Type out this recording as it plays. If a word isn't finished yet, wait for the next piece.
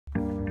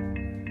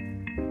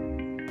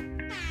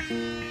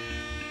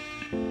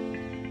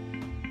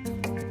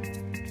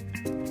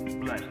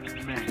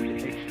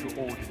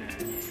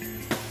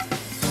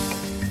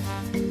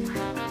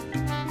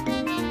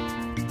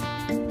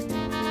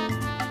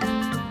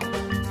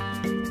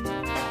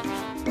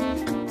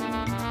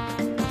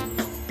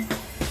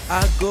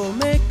I go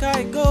make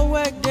I go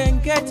work then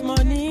get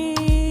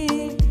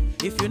money.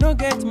 If you no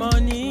get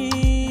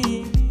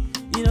money,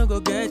 you no go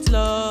get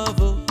love.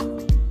 Oh.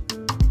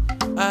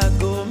 I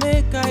go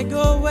make I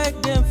go work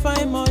then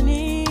find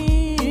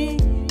money.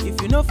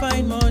 If you no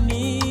find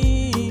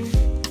money,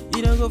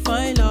 you no go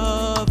find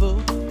love.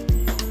 Oh.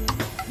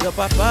 Your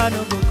papa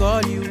no go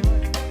call you,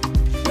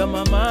 your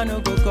mama no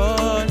go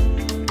call,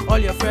 all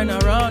your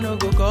friends around no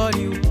go call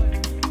you.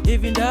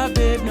 Even that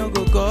babe no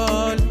go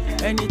call.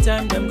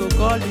 Anytime them go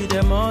call me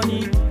the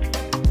money.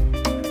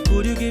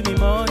 Could you give me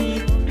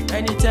money?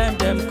 Anytime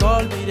them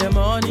call me the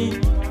money.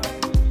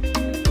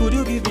 Could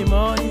you give me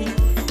money?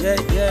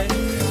 Yeah, yeah.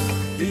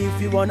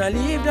 If you wanna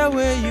live the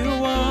way you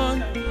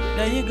want,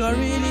 then you gotta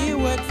really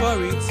work for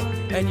it.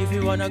 And if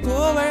you wanna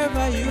go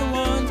wherever you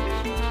want,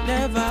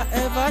 never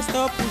ever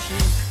stop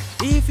pushing.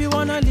 If you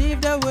wanna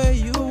live the way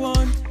you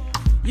want,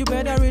 you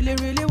better really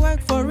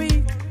work for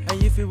it.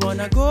 And if you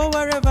wanna go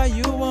wherever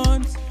you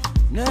want,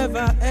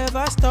 never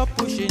ever stop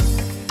pushing.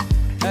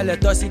 Ele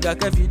tosi ga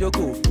ke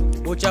vidoko,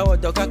 ocha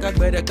wodo kaka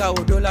gbere ka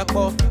odo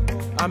lapo.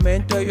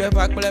 Amento you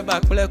back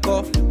play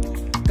ko.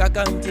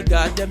 Kaka nti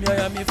ga dem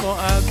yo me for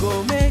I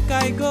go make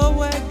I go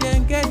work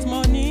then get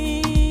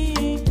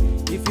money.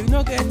 If you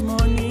no get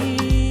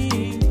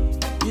money,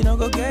 you no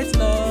go get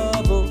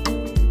love. Oh.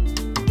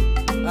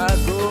 I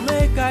go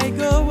make I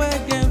go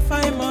work then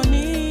find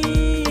money.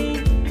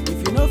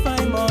 If you no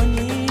find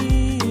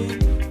money,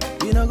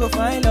 you no go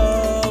find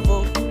love.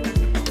 Oh.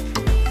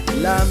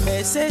 La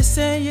me se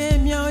ye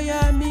mi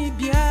oya mi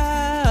bia.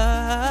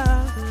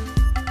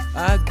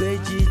 Agbe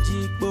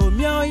jiji po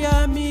mi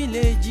oya mi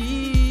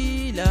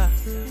leji la.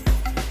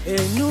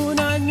 Enu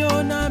na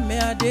nyona me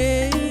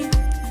ade,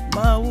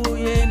 ma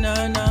wuye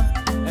nana.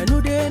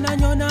 Enu de na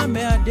nyona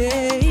me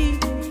ade,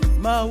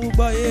 ma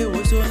wuboye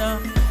osona.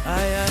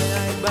 Ay ay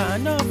ay ba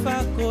no fa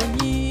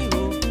koni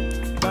o,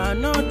 ba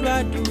no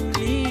dwa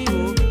dukli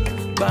o,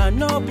 ba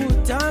no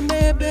buta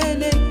me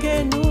bele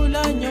kenu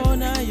la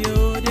nyona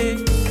yode.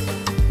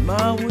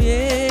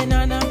 Mawuye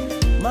nana,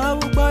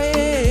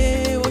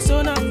 mawuboye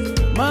osona,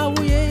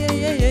 mawuye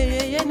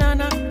ye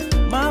nana,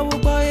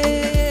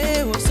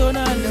 mawuboye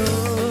osona lo.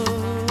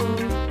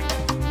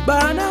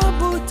 Bana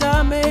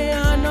buta me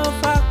ano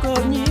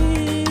fakoni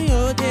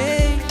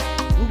ode,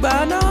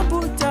 bana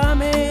buta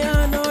me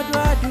ano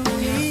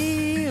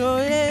dwaduli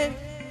oye.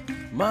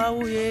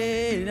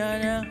 Mawuye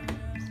nana,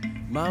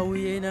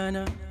 mawuye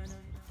nana.